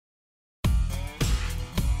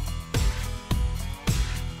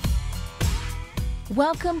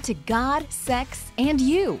Welcome to God, Sex, and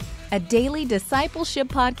You, a daily discipleship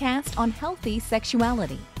podcast on healthy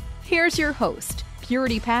sexuality. Here's your host,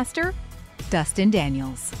 Purity Pastor, Dustin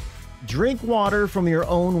Daniels. Drink water from your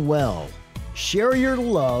own well. Share your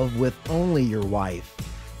love with only your wife.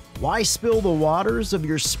 Why spill the waters of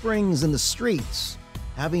your springs in the streets?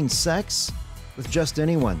 Having sex with just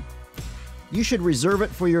anyone. You should reserve it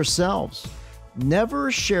for yourselves.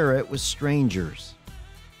 Never share it with strangers.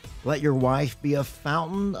 Let your wife be a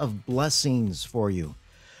fountain of blessings for you.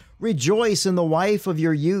 Rejoice in the wife of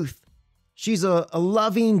your youth. She's a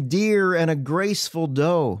loving deer and a graceful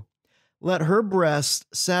doe. Let her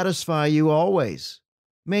breast satisfy you always.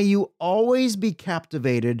 May you always be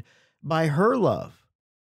captivated by her love.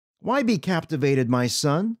 Why be captivated, my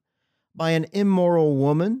son, by an immoral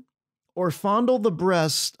woman, or fondle the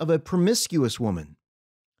breast of a promiscuous woman?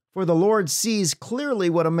 For the Lord sees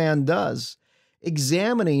clearly what a man does,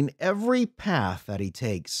 examining every path that he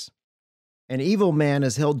takes. An evil man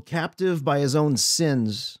is held captive by his own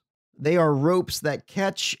sins. They are ropes that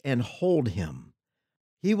catch and hold him.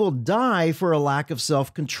 He will die for a lack of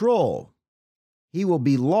self-control. He will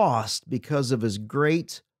be lost because of his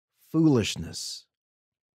great foolishness.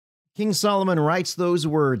 King Solomon writes those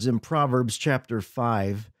words in Proverbs chapter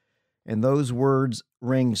 5, and those words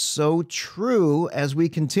ring so true as we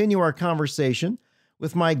continue our conversation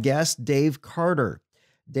with my guest, Dave Carter.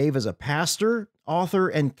 Dave is a pastor, author,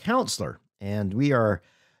 and counselor, and we are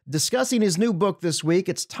discussing his new book this week.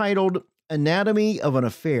 It's titled Anatomy of an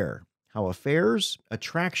Affair: How Affairs,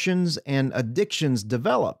 Attractions, and Addictions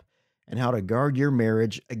Develop, and How to Guard Your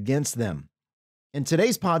Marriage Against Them. In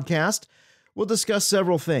today's podcast, we'll discuss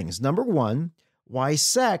several things. Number one, why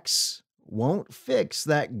sex won't fix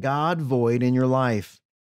that God void in your life.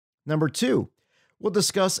 Number two, we'll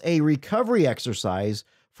discuss a recovery exercise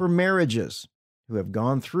for marriages who have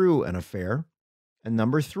gone through an affair. And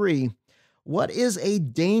number three, what is a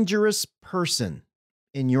dangerous person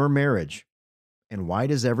in your marriage? And why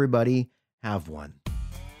does everybody have one?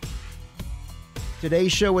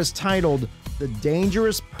 Today's show is titled The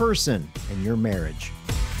Dangerous Person in Your Marriage.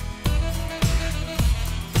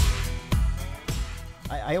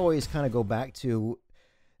 I always kind of go back to,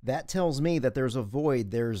 that tells me that there's a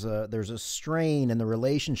void, there's a strain in the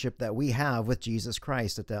relationship that we have with Jesus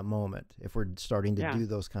Christ at that moment, if we're starting to do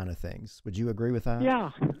those kind of things. Would you agree with that?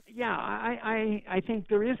 Yeah. I think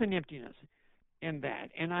there is an emptiness in that,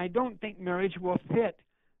 and I don't think marriage will fit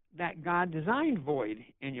that God-designed void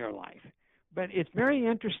in your life. But it's very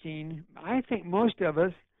interesting. I think most of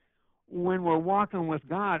us, when we're walking with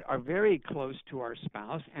God, are very close to our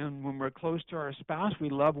spouse, and when we're close to our spouse, we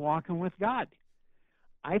love walking with God.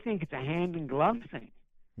 I think it's a hand-in-glove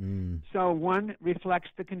thing. So one reflects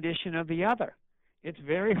the condition of the other. It's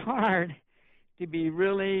very hard to be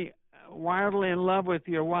really wildly in love with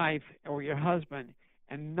your wife or your husband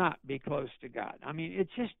and not be close to God. I mean,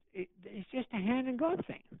 it's just a hand-in-glove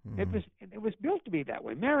thing. It was built to be that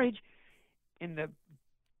way. Marriage, in the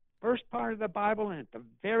first part of the Bible and at the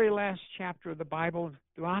very last chapter of the Bible,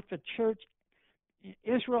 throughout the church,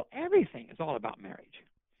 Israel, everything is all about marriage.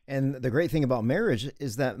 And the great thing about marriage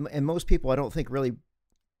is that, and most people I don't think really,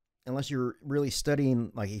 unless you're really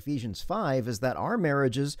studying like Ephesians 5, is that our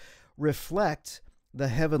marriages reflect the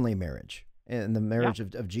heavenly marriage and the marriage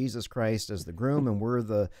of Jesus Christ as the groom, and we're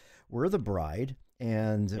the bride,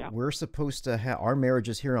 and we're supposed to have, our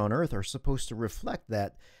marriages here on earth are supposed to reflect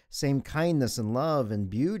that same kindness and love and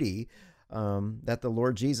beauty that the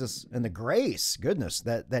Lord Jesus, and the grace, goodness,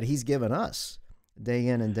 that he's given us day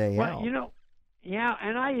in and day out. Yeah,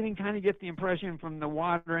 and I even kind of get the impression from the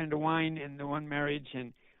water and the wine in the one marriage,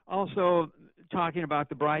 and also talking about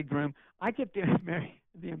the bridegroom, I get the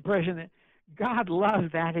impression that God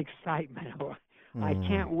loves that excitement. I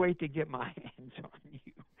can't wait to get my hands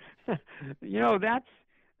on you. That's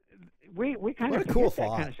we kind of forget that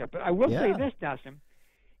kind of stuff. But I will say this, Dustin: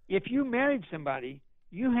 if you married somebody,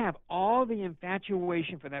 you have all the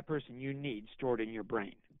infatuation for that person you need stored in your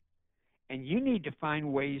brain, and you need to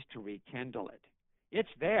find ways to rekindle it. It's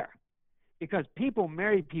there, because people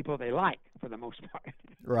marry people they like for the most part.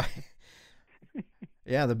 Right.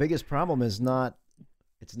 Yeah, the biggest problem is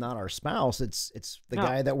it's not our spouse, it's the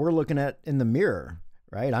guy that we're looking at in the mirror,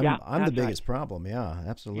 right? I'm the biggest problem. Yeah,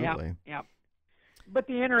 absolutely. Yeah. But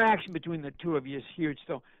the interaction between the two of you is huge.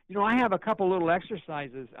 So, I have a couple little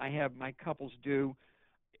exercises I have my couples do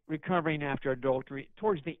recovering after adultery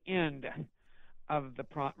towards the end of the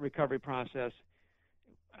recovery process.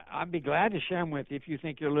 I'd be glad to share them with you if you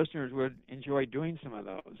think your listeners would enjoy doing some of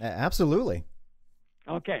those. Absolutely.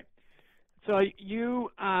 Okay. So you,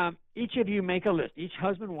 each of you make a list. Each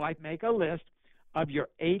husband and wife make a list of your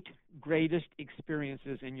 8 greatest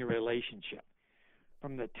experiences in your relationship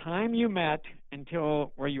from the time you met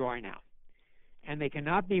until where you are now. And they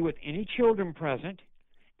cannot be with any children present,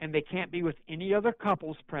 and they can't be with any other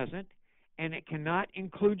couples present, and it cannot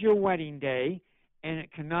include your wedding day, and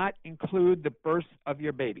it cannot include the birth of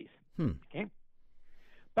your babies. Okay?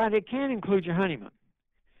 But it can include your honeymoon.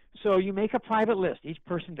 So you make a private list, each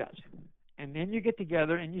person does, and then you get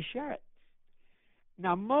together and you share it.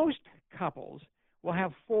 Now, most couples will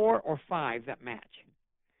have 4 or 5 that match.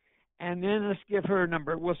 And then let's give her a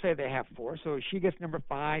number. We'll say they have 4. So she gets number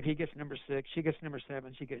 5, he gets number 6, she gets number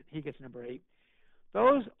 7, he gets number 8.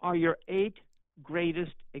 Those are your 8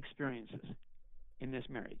 greatest experiences in this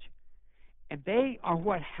marriage. And they are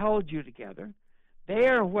what held you together. They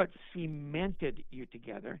are what cemented you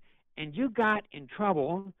together. And you got in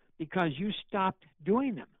trouble because you stopped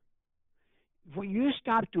doing them. Well, you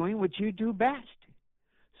stopped doing what you do best.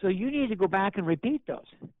 So you need to go back and repeat those.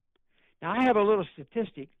 Now, I have a little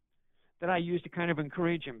statistic that I use to kind of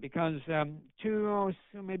encourage them because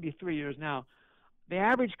maybe 3 years now, the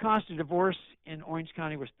average cost of divorce in Orange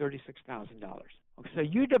County was $36,000. Okay, so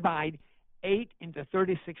you divide 8 into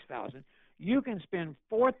 $36,000. You can spend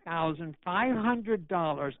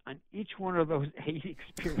 $4,500 on each one of those 8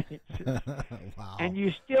 experiences. Wow. And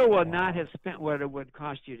you still will not have spent what it would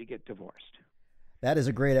cost you to get divorced. That is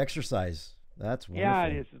a great exercise. That's wonderful. Yeah,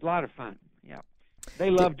 it is. It's a lot of fun. Yeah.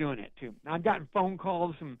 They love doing it, too. I've gotten phone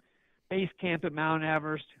calls from base camp at Mount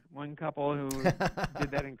Everest, one couple who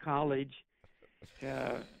did that in college,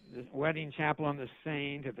 the wedding chapel on the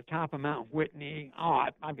Seine, to the top of Mount Whitney. Oh,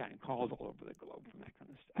 I've gotten calls all over the globe from that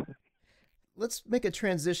kind of stuff. Let's make a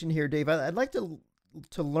transition here, Dave. I'd like to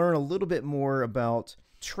learn a little bit more about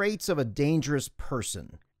traits of a dangerous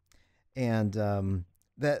person. And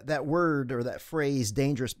that word or that phrase,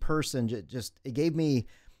 dangerous person, it gave me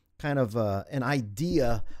kind of an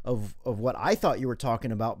idea of what I thought you were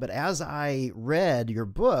talking about. But as I read your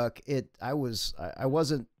book, I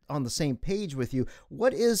wasn't on the same page with you.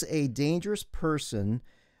 What is a dangerous person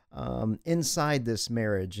inside this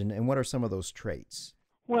marriage, and what are some of those traits?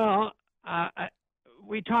 Well,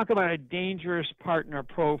 we talk about a dangerous partner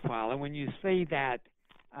profile, and when you say that,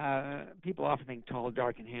 people often think tall,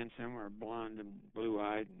 dark, and handsome, or blonde and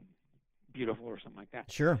blue-eyed and beautiful, or something like that.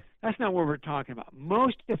 Sure. That's not what we're talking about.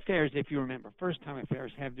 Most affairs, if you remember, first-time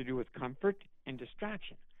affairs have to do with comfort and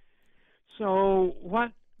distraction. So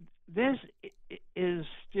this is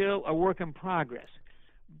still a work in progress.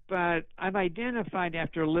 But I've identified,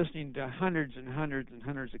 after listening to hundreds and hundreds and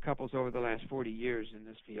hundreds of couples over the last 40 years in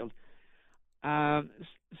this field,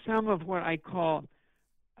 some of what I call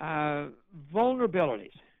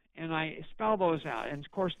vulnerabilities. And I spell those out. And,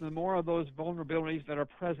 of course, the more of those vulnerabilities that are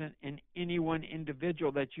present in any one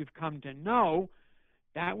individual that you've come to know,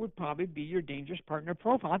 that would probably be your dangerous partner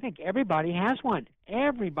profile. I think everybody has one.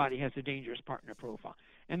 Everybody has a dangerous partner profile.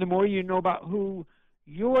 And the more you know about who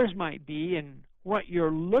yours might be and what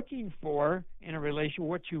you're looking for in a relationship,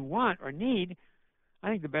 what you want or need, I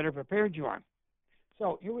think the better prepared you are.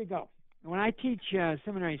 So here we go. When I teach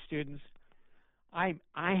seminary students, I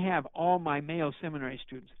have all my male seminary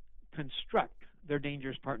students construct their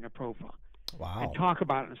dangerous partner profile. Wow. And talk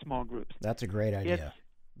about it in small groups. That's a great idea.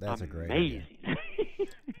 That's a great idea. Amazing.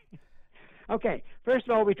 Okay, first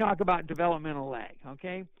of all, we talk about developmental lag,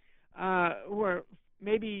 okay? Where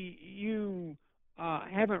maybe you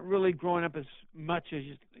haven't really grown up as much as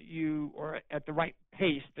you or at the right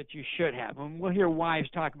pace that you should have. And we'll hear wives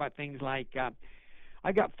talk about things like,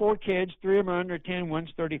 I got 4 kids, 3 of them are under 10,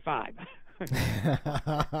 one's 35.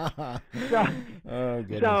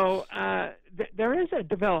 So there is a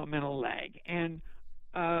developmental lag, and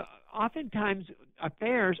oftentimes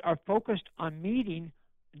affairs are focused on meeting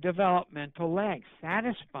developmental lags,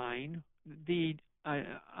 satisfying the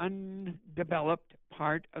undeveloped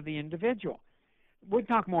part of the individual. We'll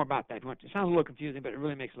talk more about that. It sounds a little confusing, but it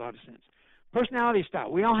really makes a lot of sense. Personality style.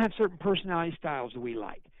 We all have certain personality styles that we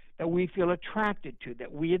like, that we feel attracted to,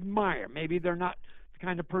 that we admire. Maybe they're not the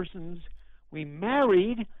kind of persons we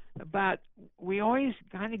married, but we always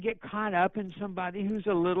kind of get caught up in somebody who's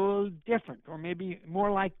a little different, or maybe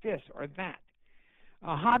more like this or that.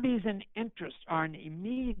 Hobbies and interests are an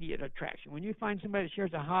immediate attraction. When you find somebody that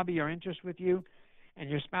shares a hobby or interest with you and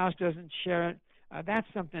your spouse doesn't share it, that's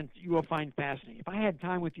something you will find fascinating. If I had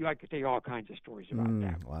time with you, I could tell you all kinds of stories about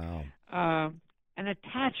that. Wow. An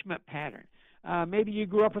attachment pattern. Maybe you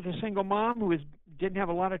grew up with a single mom who didn't have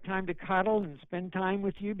a lot of time to cuddle and spend time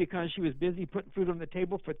with you because she was busy putting food on the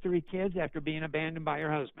table for 3 kids after being abandoned by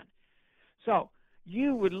her husband. So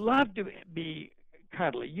you would love to be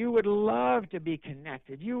cuddly. You would love to be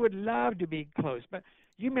connected. You would love to be close. But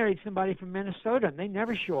you married somebody from Minnesota, and they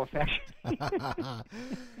never show affection.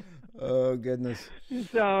 Oh, goodness.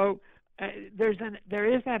 So there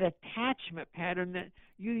is that attachment pattern that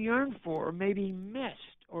you yearn for, or maybe missed,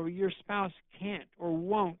 or your spouse can't, or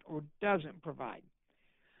won't, or doesn't provide.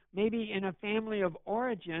 Maybe in a family of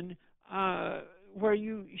origin where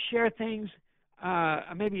you share things,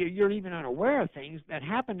 maybe you're even unaware of things that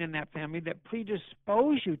happened in that family that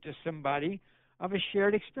predispose you to somebody of a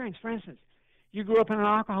shared experience. For instance, you grew up in an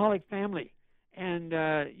alcoholic family, and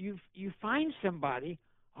you find somebody.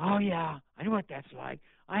 Oh yeah, I know what that's like.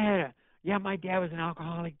 My dad was an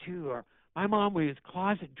alcoholic too, or my mom was a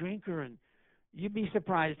closet drinker, and you'd be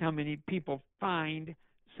surprised how many people find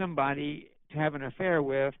somebody to have an affair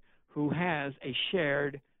with who has a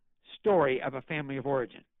shared story of a family of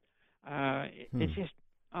origin. It's just,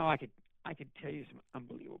 I could tell you some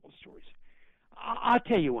unbelievable stories. I'll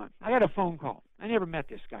tell you one. I got a phone call. I never met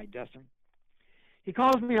this guy, Dustin. He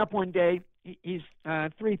calls me up one day. He's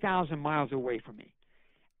 3,000 miles away from me.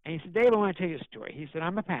 And he said, Dave, I want to tell you a story. He said,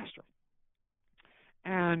 I'm a pastor.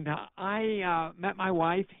 And I met my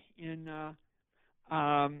wife in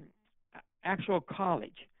actual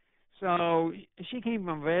college. So she came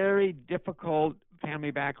from a very difficult family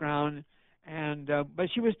background, and but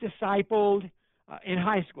she was discipled in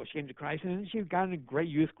high school. She came to Christ, and then she got in a great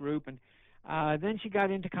youth group, and then she got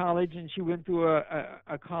into college, and she went through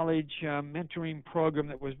a college mentoring program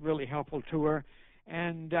that was really helpful to her.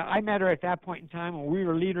 And I met her at that point in time when we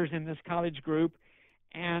were leaders in this college group.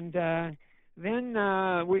 And then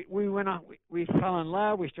we went on. We fell in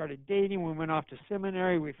love. We started dating. We went off to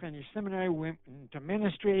seminary. We finished seminary. We went into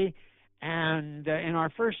ministry. And in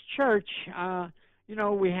our first church,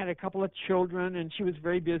 we had a couple of children, and she was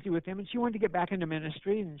very busy with them. And she wanted to get back into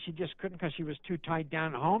ministry, and she just couldn't because she was too tied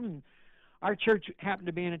down at home. And our church happened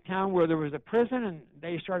to be in a town where there was a prison, and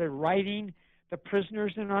they started writing the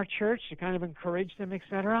prisoners in our church to kind of encourage them,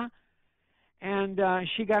 etc. And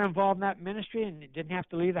she got involved in that ministry and didn't have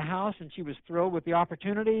to leave the house, and she was thrilled with the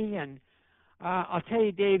opportunity. And I'll tell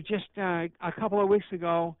you, Dave, just a couple of weeks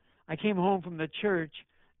ago, I came home from the church,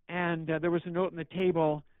 and there was a note on the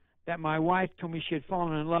table that my wife told me she had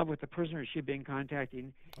fallen in love with the prisoner she'd been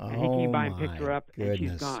contacting, and he came by and picked her up, and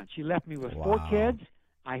she's gone. She left me with 4 kids.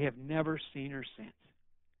 I have never seen her since.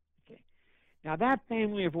 Now, that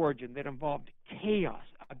family of origin that involved chaos,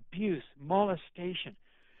 abuse, molestation,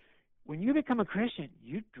 when you become a Christian,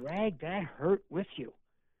 you drag that hurt with you,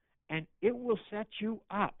 and it will set you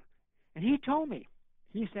up. And he told me,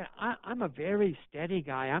 he said, I'm a very steady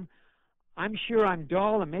guy. I'm sure I'm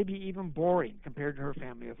dull and maybe even boring compared to her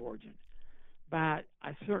family of origin, but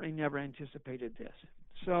I certainly never anticipated this.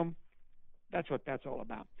 So that's what that's all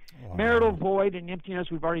about. Wow. Marital void and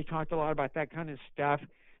emptiness, we've already talked a lot about that kind of stuff,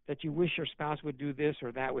 that you wish your spouse would do this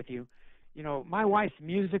or that with you. You know, my wife's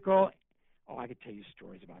musical. Oh, I could tell you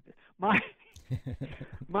stories about this.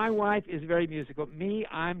 My wife is very musical. Me,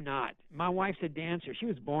 I'm not. My wife's a dancer. She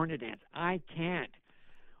was born to dance. I can't.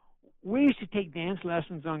 We used to take dance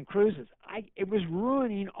lessons on cruises. It was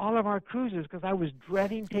ruining all of our cruises because I was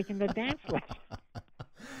dreading taking the dance lesson.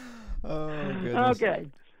 Oh, goodness. Okay.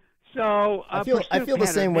 So I feel the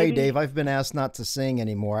same way, Dave. I've been asked not to sing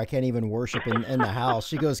anymore. I can't even worship in the house.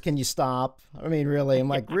 She goes, "Can you stop?" I mean, really? I'm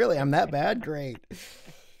like, really? I'm that bad? Great.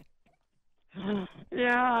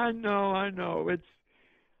 Yeah, I know. It's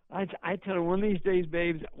I tell her, one of these days,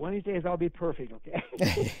 babes, one of these days I'll be perfect,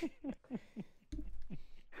 okay?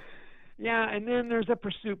 Yeah, and then there's a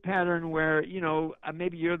pursuit pattern where,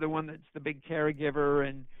 maybe you're the one that's the big caregiver,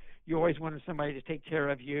 and you always wanted somebody to take care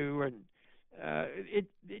of you, and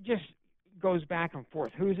it just goes back and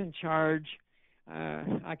forth. Who's in charge?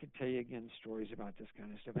 I could tell you again stories about this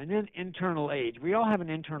kind of stuff. And then internal age. We all have an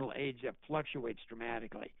internal age that fluctuates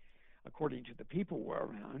dramatically according to the people we're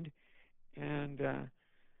around, and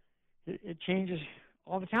it changes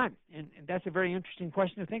all the time. And that's a very interesting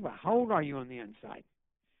question to think about. How old are you on the inside?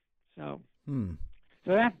 So,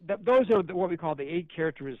 those are what we call the 8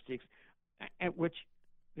 characteristics, at which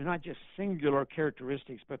they're not just singular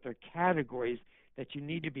characteristics, but they're categories that you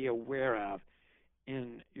need to be aware of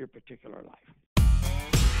in your particular life.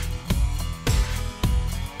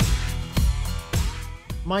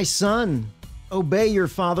 My son, obey your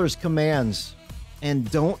father's commands and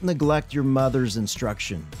don't neglect your mother's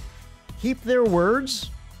instruction. Keep their words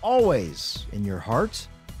always in your heart.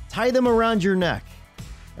 Tie them around your neck.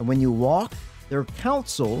 And when you walk, their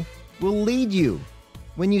counsel will lead you.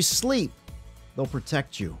 When you sleep, they'll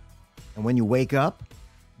protect you. And when you wake up,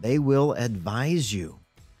 they will advise you.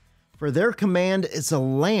 For their command is a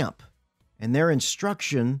lamp, and their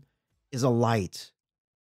instruction is a light.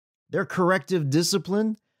 their corrective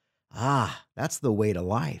discipline, that's the way to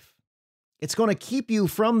life. It's going to keep you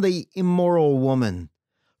from the immoral woman,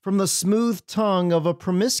 from the smooth tongue of a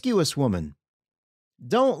promiscuous woman.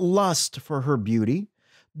 Don't lust for her beauty.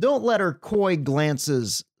 Don't let her coy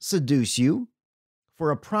glances seduce you, for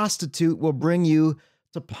a prostitute will bring you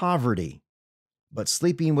to poverty. But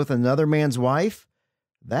sleeping with another man's wife,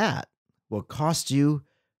 that will cost you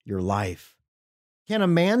your life. Can a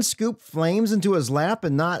man scoop flames into his lap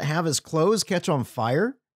and not have his clothes catch on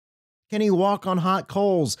fire? Can he walk on hot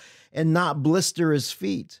coals and not blister his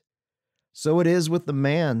feet? So it is with the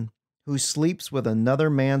man who sleeps with another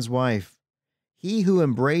man's wife. He who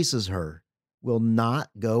embraces her will not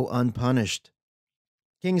go unpunished.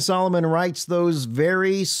 King Solomon writes those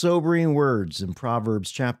very sobering words in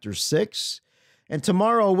Proverbs chapter 6. And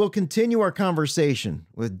tomorrow we'll continue our conversation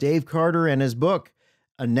with Dave Carter and his book,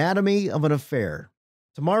 Anatomy of an Affair.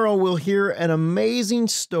 Tomorrow we'll hear an amazing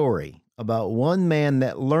story about one man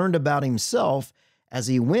that learned about himself as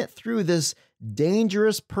he went through this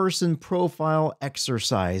dangerous person profile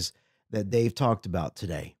exercise that Dave talked about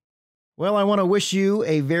today. Well, I want to wish you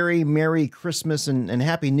a very Merry Christmas and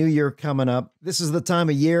Happy New Year coming up. This is the time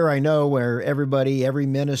of year, I know, where everybody, every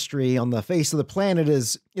ministry on the face of the planet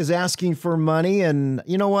is asking for money. And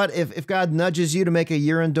you know what? If God nudges you to make a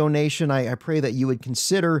year-end donation, I pray that you would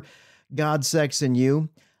consider God, Sex, and You.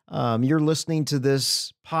 You're listening to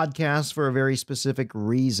this podcast for a very specific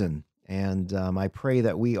reason. And I pray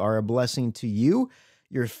that we are a blessing to you,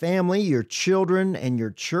 your family, your children, and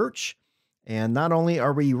your church. And not only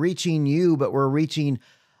are we reaching you, but we're reaching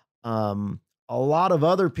a lot of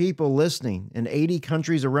other people listening in 80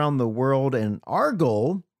 countries around the world. And our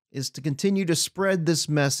goal is to continue to spread this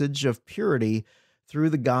message of purity through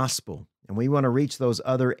the gospel. And we want to reach those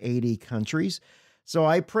other 80 countries. So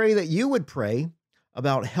I pray that you would pray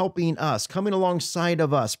about helping us, coming alongside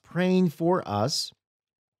of us, praying for us,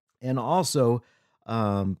 and also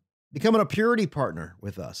becoming a purity partner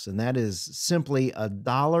with us. And that is simply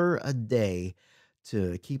 $1 a day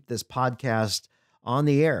to keep this podcast on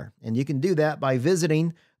the air. And you can do that by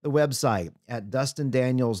visiting the website at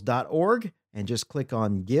dustindaniels.org and just click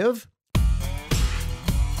on Give.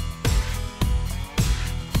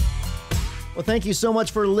 Well, thank you so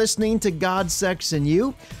much for listening to God, Sex, and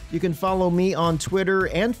You. You can follow me on Twitter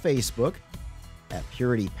and Facebook at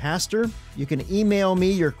Purity Pastor. You can email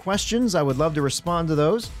me your questions. I would love to respond to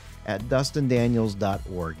those at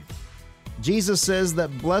dustindaniels.org. Jesus says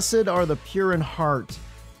that blessed are the pure in heart,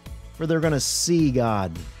 for they're going to see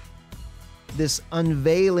God. This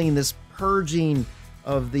unveiling, this purging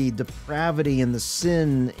of the depravity and the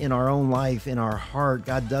sin in our own life, in our heart,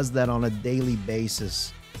 God does that on a daily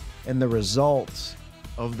basis. And the result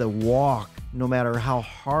of the walk, no matter how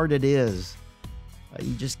hard it is,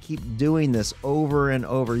 you just keep doing this over and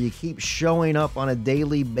over. You keep showing up on a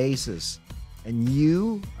daily basis, and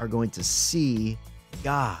you are going to see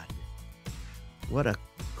God. What a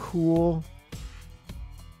cool,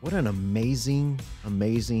 what an amazing,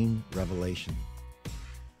 amazing revelation.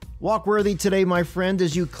 Walk worthy today, my friend,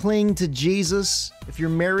 as you cling to Jesus. If you're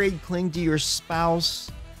married, cling to your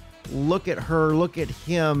spouse. Look at her, look at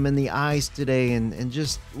him in the eyes today, and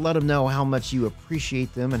just let them know how much you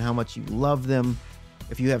appreciate them and how much you love them.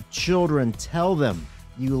 If you have children, tell them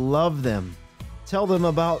you love them. Tell them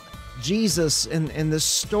about Jesus and the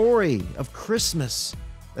story of Christmas,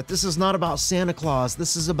 that this is not about Santa Claus.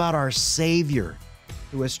 This is about our Savior,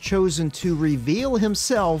 who has chosen to reveal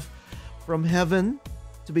himself from heaven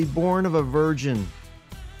to be born of a virgin.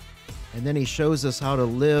 And then he shows us how to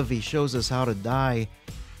live. He shows us how to die.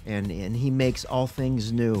 And he makes all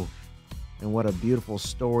things new. And what a beautiful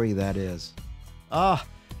story that is. I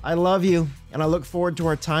love you. And I look forward to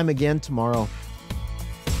our time again tomorrow.